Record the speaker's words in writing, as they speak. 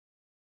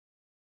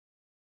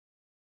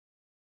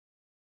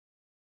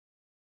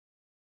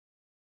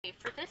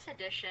For this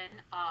edition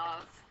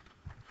of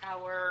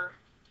our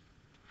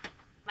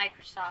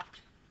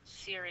Microsoft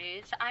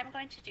series, I'm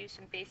going to do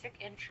some basic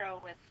intro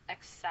with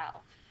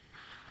Excel.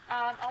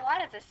 A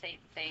lot of the same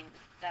thing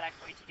that I'm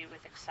going to do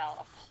with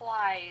Excel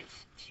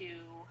applies to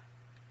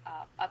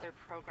other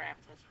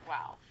programs as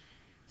well.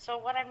 So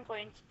what I'm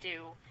going to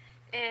do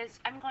is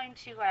I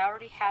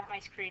already have my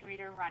screen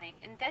reader running.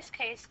 In this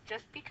case,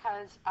 just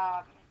because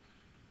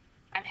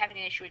I'm having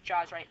an issue with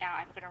JAWS right now,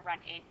 I'm going to run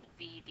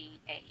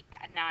NVDA,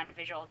 a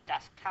non-visual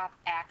desktop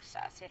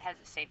access. It has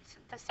the same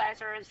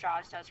synthesizer as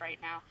JAWS does right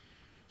now,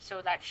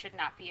 so that should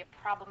not be a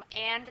problem.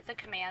 And the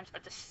commands are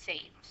the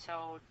same,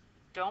 so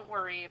don't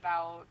worry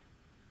about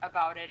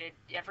it.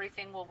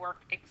 Everything will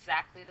work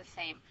exactly the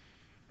same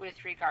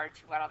with regard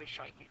to what I'll be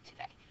showing you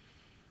today.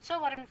 So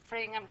what I'm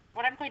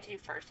going to do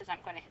first is I'm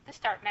going to hit the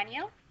Start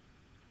menu.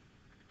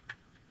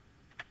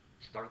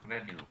 Start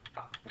menu.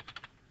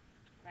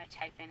 I'm going to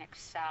type in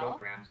Excel.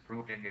 Programs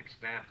proving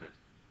expanded.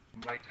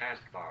 My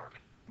taskbar.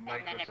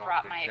 And then it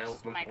brought my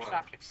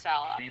Microsoft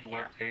Excel up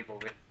here. Table.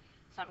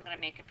 So I'm going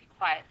to make it be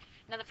quiet.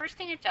 Now the first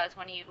thing it does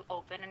when you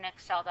open an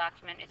Excel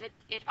document is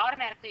it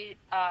automatically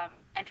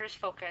enters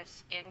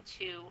focus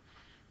into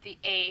the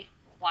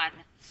A1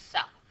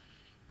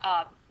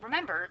 cell.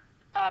 Remember,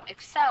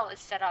 Excel is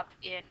set up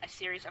in a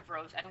series of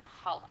rows and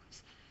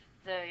columns.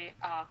 The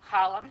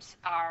columns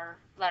are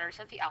letters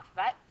of the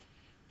alphabet.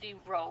 The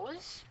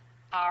rows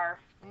are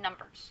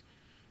numbers.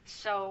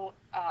 So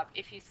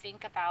if you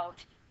think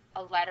about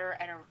a letter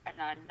and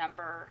a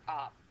number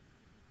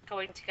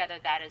going together,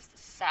 that is the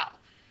cell.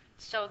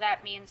 So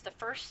that means the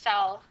first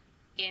cell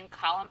in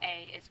column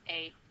A is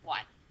A1.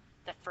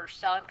 The first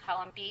cell in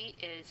column B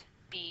is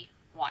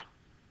B1.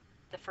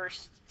 The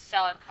first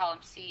cell in column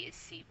C is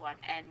C1,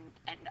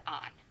 and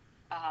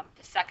on.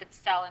 The second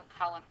cell in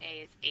column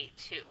A is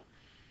A2.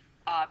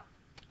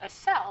 A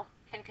cell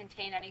can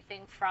contain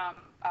anything from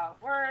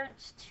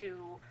words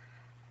to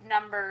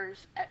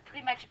numbers,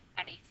 pretty much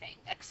anything.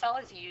 Excel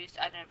is used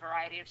in a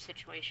variety of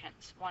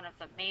situations, one of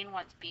the main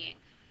ones being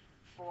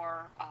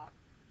for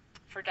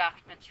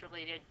documents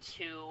related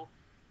to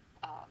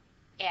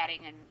adding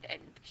and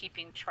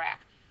keeping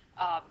track.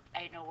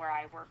 I know where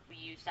I work, we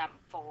use them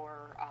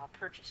for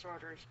purchase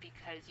orders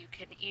because you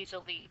can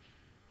easily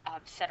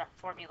set up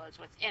formulas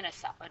within a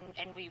cell,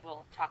 and we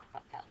will talk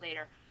about that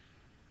later.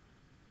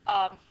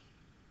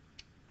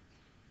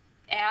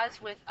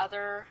 As with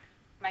other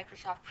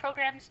Microsoft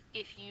programs,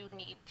 if you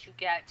need to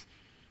get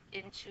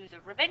into the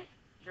ribbon,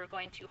 you're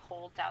going to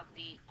hold down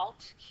the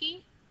Alt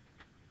key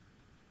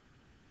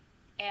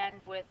and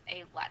with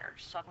a letter.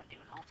 So I'm going to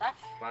do an Alt+F.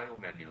 File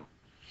menu.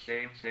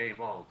 Save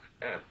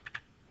Alt+F.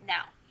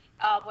 Now,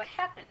 what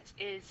happens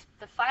is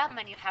the file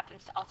menu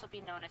happens to also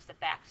be known as the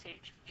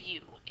backstage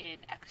view in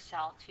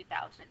Excel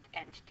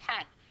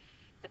 2010.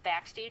 The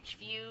backstage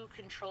view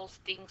controls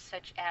things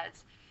such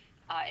as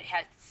it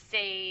has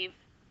save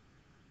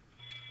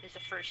is the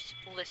first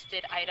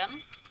listed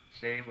item.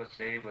 Save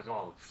as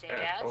Alt. Save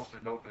F. as.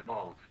 Open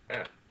Alt.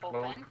 F.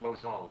 Open.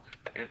 Close Alt.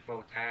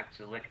 Info tab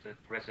selected.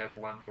 Press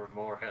F1 for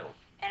more help.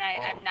 And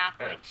I'm not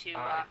going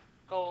to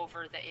go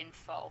over the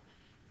info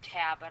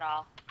tab at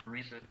all.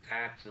 Recent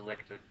tab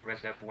selected.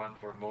 Press F1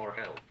 for more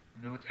help.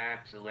 New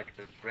tab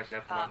selected. Press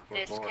F1 for more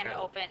help. This can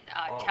open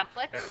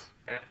templates,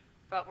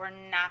 but we're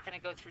not going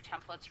to go through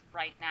templates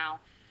right now.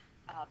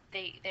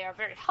 They are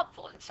very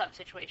helpful in some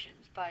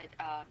situations, but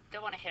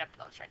don't want to hit up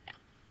those right now.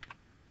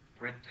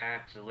 Print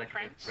tab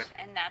selected. Print,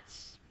 and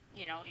that's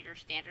your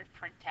standard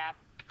print tab.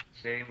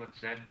 Save and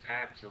send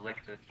tab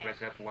selected. Press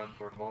F1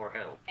 for more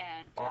help.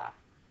 And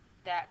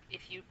that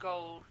if you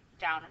go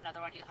down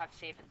another one, you'll have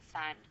save and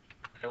send.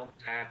 Help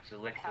tab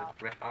selected. Help.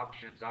 Press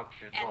options.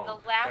 And Alt,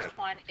 the last F,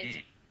 one is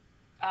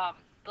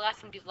the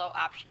last one below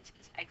options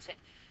is exit.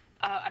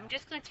 I'm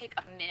just going to take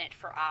a minute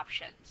for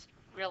options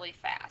really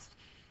fast.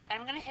 And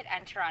I'm going to hit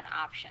enter on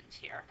options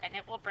here, and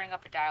it will bring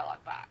up a dialog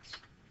box.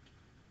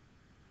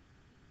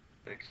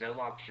 Excel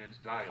options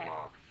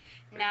dialog.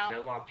 Okay. Now,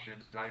 Excel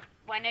options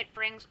when it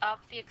brings up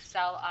the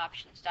Excel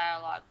options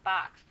dialog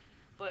box,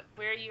 but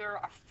where you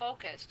are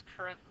focused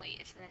currently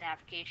is in the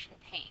navigation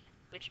pane,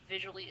 which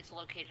visually is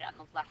located on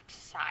the left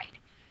side.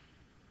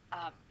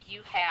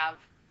 You have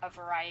a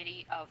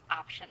variety of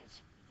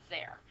options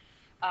there.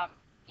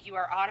 You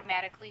are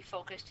automatically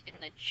focused in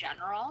the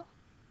general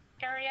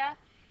area.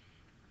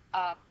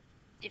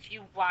 If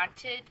you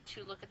wanted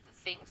to look at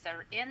the things that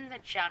are in the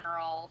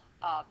general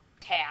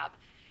tab,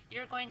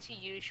 you're going to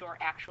use your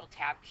actual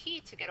tab key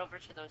to get over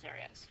to those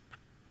areas.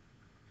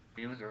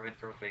 User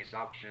interface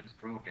options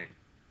proving.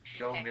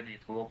 Show mini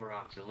toolbar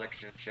on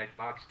selection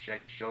checkbox.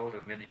 Check show the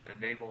mini.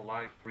 Enable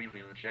live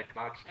preview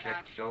checkbox.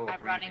 Check show a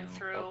running preview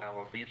through. of how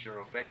a feature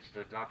affects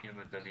the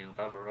document as you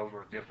hover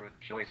over different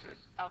choices.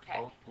 Okay.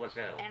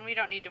 Alt+L. And we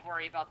don't need to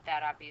worry about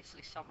that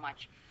obviously so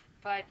much.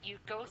 But you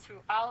go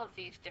through all of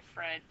these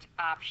different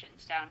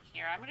options down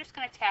here. I'm just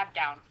going to tab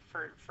down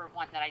for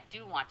one that I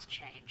do want to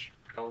change.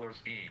 Color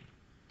scheme.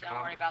 Don't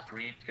worry about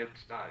screen tip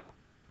style.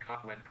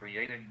 When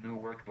creating new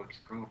workbooks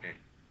grouping.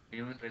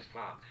 Use this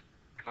font.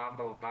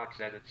 Combo box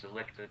edit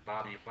selected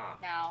body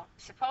font. Now,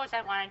 suppose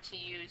I wanted to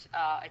use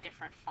a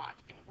different font,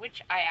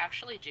 which I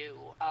actually do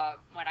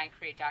when I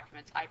create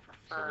documents. I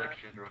prefer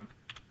Selection room.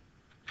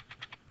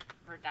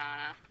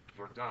 Verdana.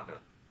 Verdana.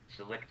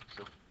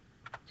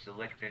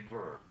 Selecting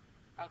verb.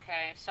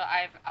 Okay, so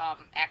I've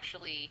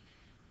actually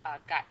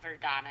got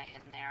Verdana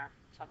in there.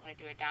 So I'm going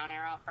to do a down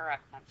arrow, or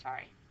I'm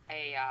sorry,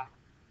 a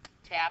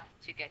tab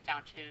to get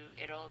down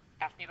to, it'll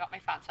ask me about my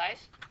font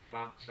size.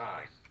 Font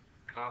size.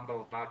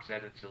 Combo box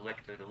edit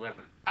selected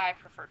 11. I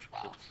prefer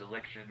 12.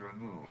 Selection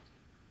removed.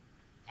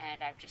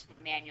 And I've just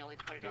manually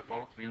put it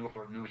Default in there. view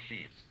for new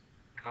sheets.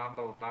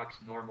 Combo box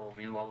normal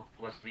view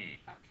Alt+V.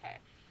 Okay,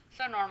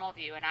 so normal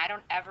view, and I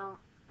don't ever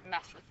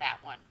mess with that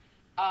one.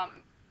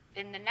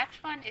 In the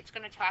next one, it's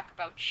going to talk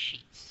about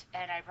sheets,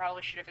 and I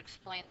probably should have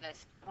explained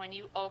this. When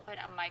you open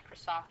a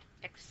Microsoft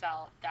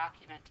Excel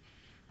document,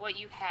 what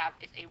you have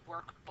is a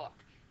workbook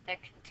that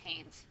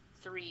contains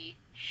 3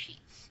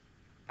 sheets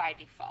by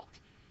default.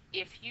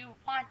 If you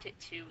want it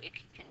to, it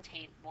can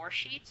contain more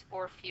sheets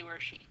or fewer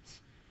sheets.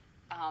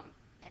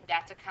 And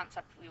that's a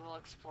concept we will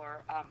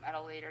explore at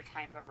a later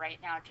time. But right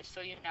now, just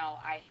so you know,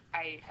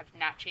 I have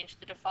not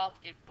changed the default.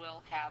 It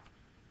will have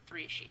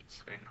 3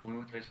 sheets.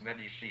 Include this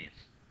many sheets.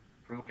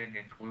 Grouping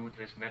include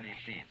this many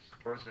sheets.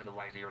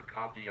 Personalize your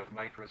copy of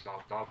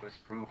Microsoft Office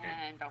grouping.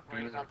 And don't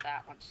worry about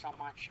that one so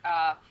much.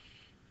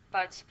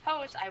 But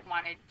suppose I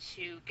wanted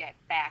to get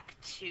back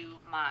to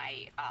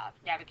my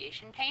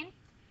navigation pane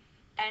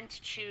and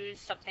to choose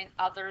something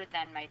other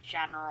than my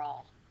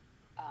general.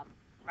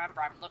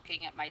 Remember, I'm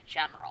looking at my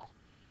general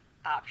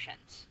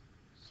options.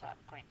 So I'm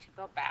going to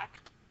go back.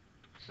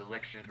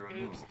 Selection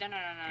removed. Oops,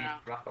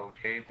 no.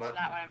 OK button. That's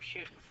not what I'm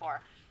shooting for.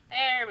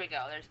 There we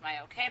go. There's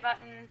my OK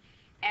button.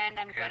 And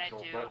I'm going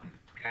to do button.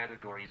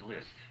 Categories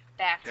list.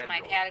 Back to my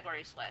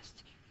categories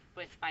list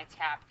with my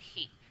tab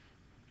key.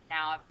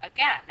 Now,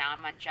 again, now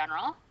I'm on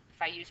general.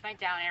 If I use my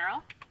down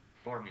arrow,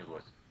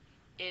 formulas,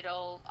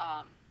 it'll,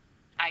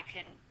 I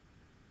can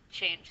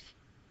change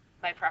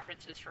my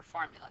preferences for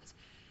formulas.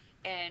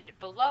 And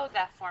below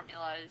that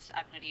formulas,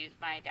 I'm going to use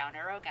my down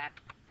arrow again.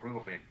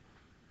 Proofing.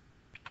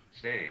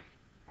 Save.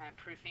 I'm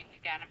proofing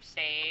again. I'm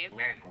save.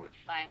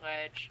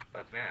 Language.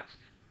 Advanced.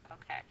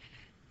 Okay.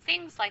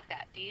 Things like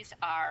that. These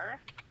are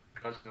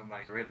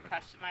Customize ribbon.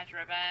 Customize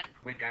ribbon.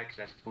 Quick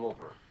access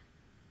toolbar.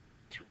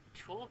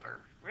 Toolbar?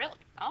 Really?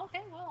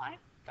 Okay, well, I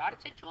thought it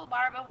said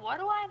toolbar, but what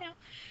do I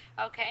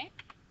know? Okay.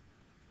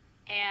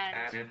 And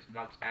add-ins,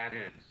 not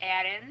add-ins.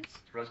 Add-ins.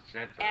 Trust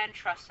Center. And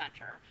Trust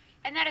Center.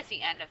 And that is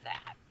the end of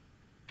that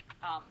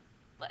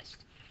list.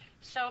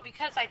 So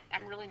because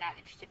I'm really not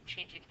interested in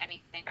changing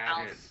anything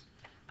else,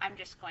 I'm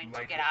just going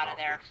to get out of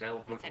there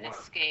with an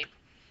escape.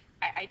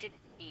 I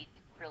didn't need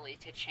really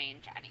to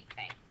change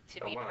anything,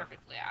 to be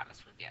perfectly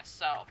honest with you.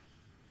 So,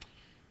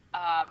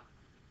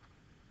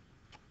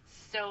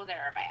 so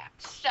there I'm at.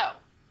 So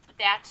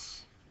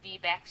that's the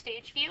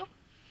backstage view.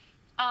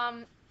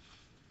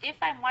 If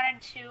I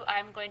wanted to,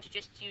 I'm going to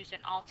just use an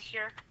Alt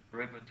here.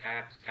 Ribbon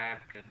tab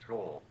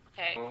control.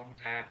 Okay. Home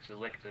tab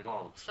selected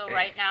Alt. So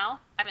right now,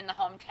 I'm in the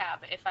Home tab.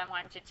 If I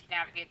wanted to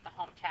navigate the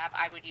Home tab,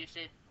 I would use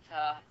it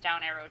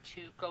down arrow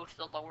to go to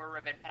the lower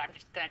ribbon. But I'm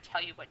just going to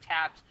tell you what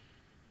tabs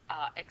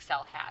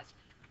Excel has.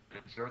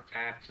 Insert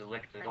tab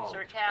selected Alt.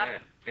 Insert tab.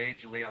 Ed.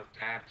 Page layout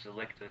tab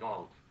selected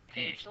Alt.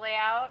 Page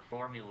layout.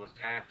 Formulas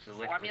tab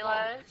selected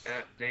Formulas.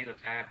 Alt. Data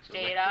tab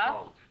selected Data.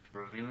 Alt.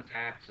 Review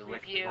tab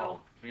selected Review.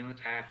 Alt. View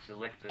tab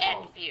selected And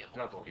Alt. View.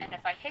 W. And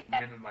if I hit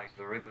that. Minimize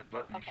the ribbon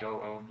button. Okay.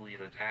 Show only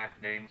the tab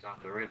names on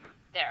the ribbon.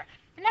 There.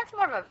 And that's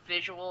more of a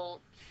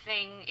visual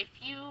thing. If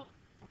you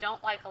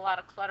don't like a lot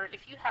of clutter,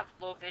 if you have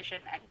low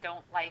vision and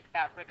don't like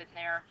that ribbon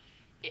there,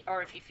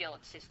 or if you feel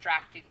it's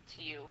distracting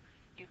to you,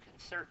 you can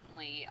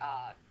certainly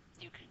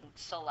you can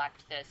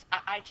select this.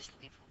 I just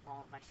leave it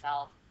alone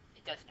myself.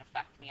 It doesn't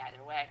affect me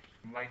either way.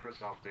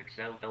 Microsoft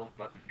Excel help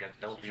button gets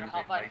help using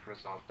button.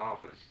 Microsoft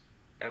Office.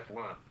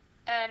 F1.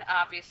 And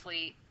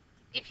obviously,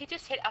 if you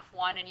just hit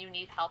F1 and you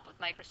need help with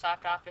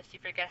Microsoft Office, you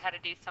forget how to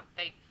do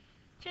something,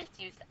 just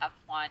use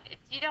F1.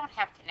 You don't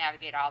have to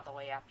navigate all the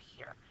way up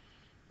here.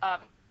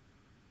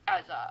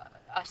 As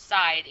a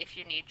side, if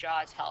you need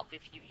JAWS help,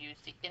 if you use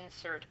the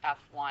Insert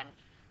F1,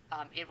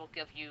 it will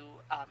give you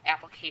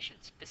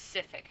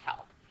application-specific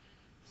help.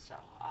 So,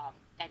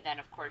 and then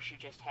of course you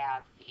just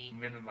have the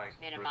Minimize.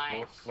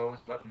 Close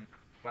button.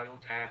 File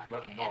tab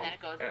button. And then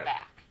it goes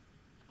back.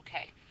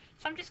 Okay.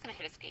 So I'm just going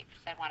to hit escape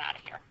because I want out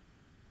of here.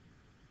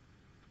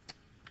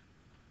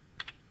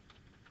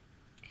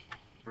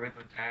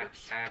 Ribbon tab,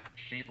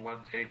 sheet 1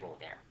 table.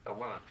 There. A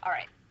 1. All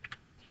right.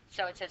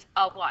 So it says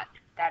a 1.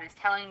 That is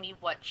telling me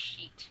what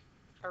sheet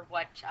or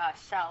what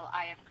cell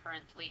I am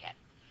currently in.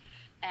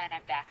 And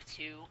I'm back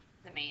to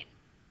the main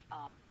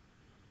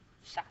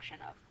section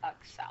of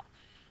Excel.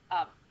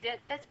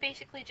 That's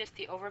basically just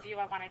the overview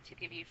I wanted to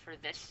give you for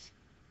this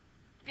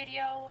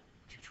video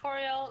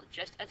tutorial,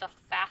 just as a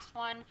fast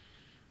one.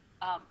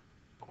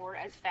 Or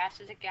as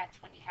fast as it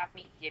gets when you have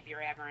me give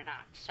your hammer or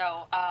not.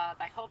 So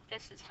I hope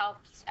this has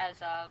helped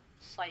as a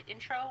slight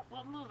intro.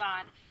 We'll move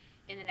on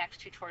in the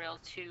next tutorial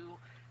to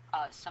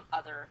some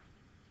other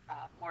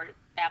more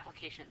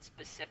application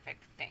specific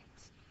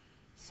things.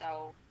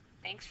 So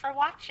thanks for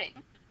watching.